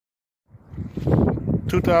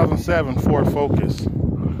2007 Ford Focus.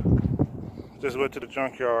 Just went to the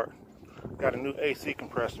junkyard. Got a new AC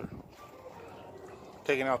compressor.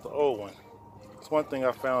 Taking out the old one. It's one thing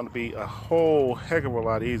I found to be a whole heck of a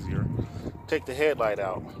lot easier. Take the headlight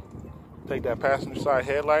out. Take that passenger side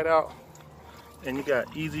headlight out, and you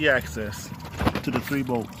got easy access to the 3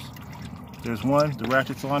 bolts. There's one, the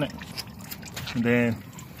ratchet's on it, and then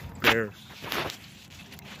there's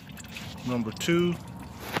number 2.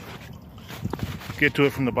 Get to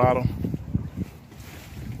it from the bottom.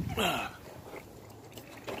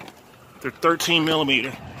 They're 13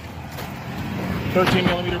 millimeter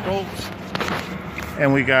bolts,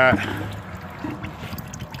 and we got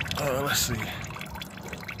let's see,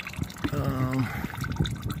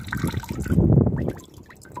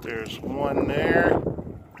 there's one there,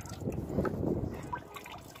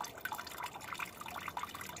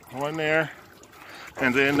 one there,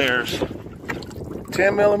 and then there's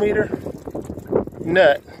 10 millimeter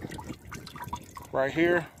nut right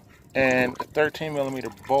here, and a 13 millimeter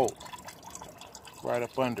bolt right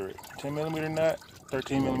up under it. 10 millimeter nut,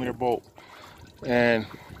 13 millimeter bolt, and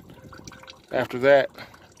after that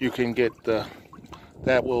you can get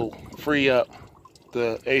that will free up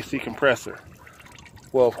the AC compressor.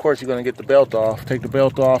 Well, of course you're going to get the belt off, take the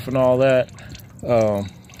belt off and all that,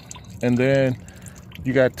 and then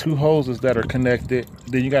you got 2 hoses that are connected.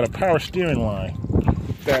 Then you got a power steering line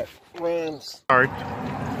that runs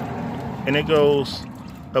and it goes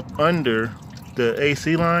up under the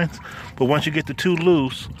AC lines. But once you get the 2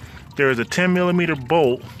 loose, there is a 10 millimeter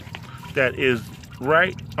bolt that is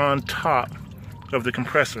right on top of the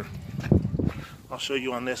compressor. I'll show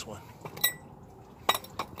you on this one.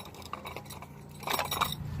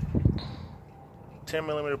 $10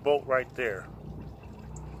 millimeter bolt right there.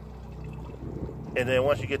 And then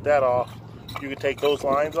once you get that off, you can take those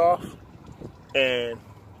lines off, and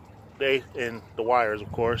the wires,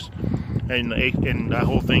 of course, and that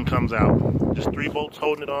whole thing comes out. Just 3 bolts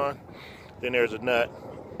holding it on. Then there's a nut,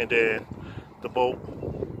 and then the bolt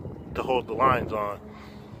to hold the lines on.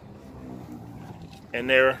 And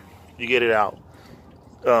there you get it out.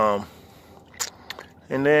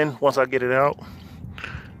 And then once I get it out,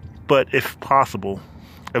 but if possible,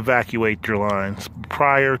 evacuate your lines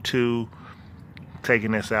prior to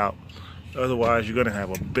taking this out. Otherwise, you're gonna have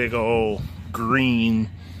a big old green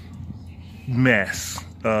mess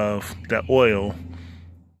of that oil.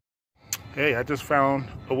 Hey, I just found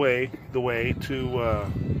the way to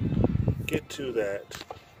get to that.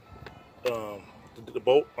 The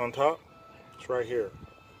bolt on top, it's right here.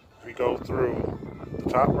 If you go through the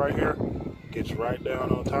top right here, gets right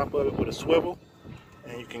down on top of it with a swivel,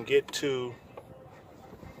 and you can get to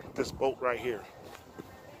this bolt right here.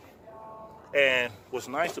 And what's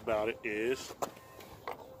nice about it is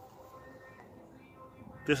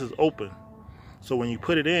this is open. So when you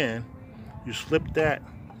put it in, you slip that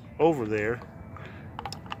over there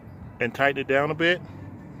and tighten it down a bit.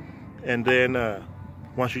 And then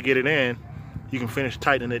once you get it in, you can finish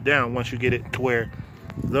tightening it down once you get it to where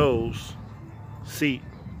those seat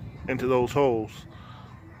into those holes.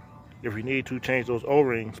 If you need to, change those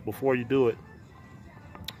O-rings before you do it.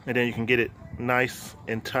 And then you can get it nice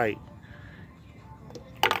and tight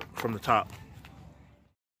from the top.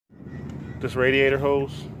 This radiator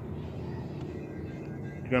hose,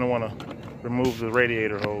 you're gonna wanna remove the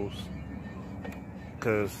radiator hose,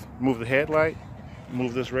 because move the headlight,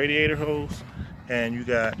 move this radiator hose, and you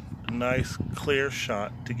got a nice clear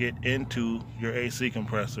shot to get into your AC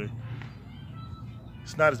compressor.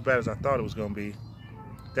 It's not as bad as I thought it was gonna be.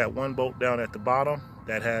 That one bolt down at the bottom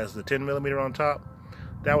that has the 10 millimeter on top,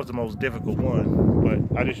 that was the most difficult one, but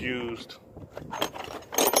I just used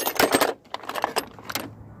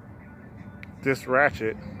this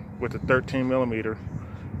ratchet with a 13 millimeter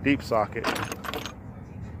deep socket,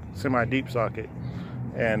 semi-deep socket,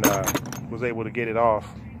 and was able to get it off.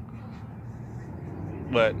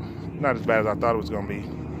 But not as bad as I thought it was going to be.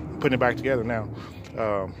 Putting it back together now.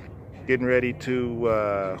 Getting ready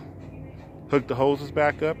to hook the hoses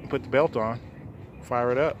back up and put the belt on,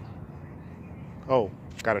 fire it up. Oh,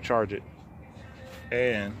 got to charge it.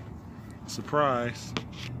 And surprise,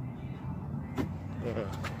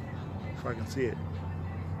 if I can see it,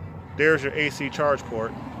 there's your AC charge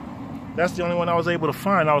port. That's the only one I was able to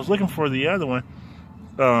find. I was looking for the other one,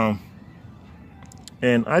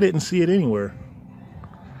 and I didn't see it anywhere.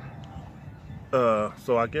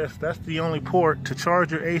 So I guess that's the only port to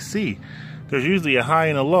charge your AC. There's usually a high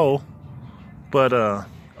and a low, but I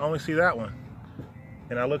only see that one.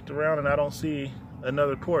 And I looked around and I don't see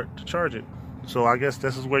another port to charge it. So I guess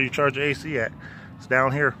this is where you charge your AC at. It's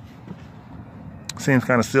down here. Seems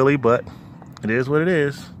kind of silly, but it is what it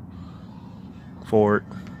is. forward,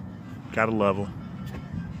 gotta level.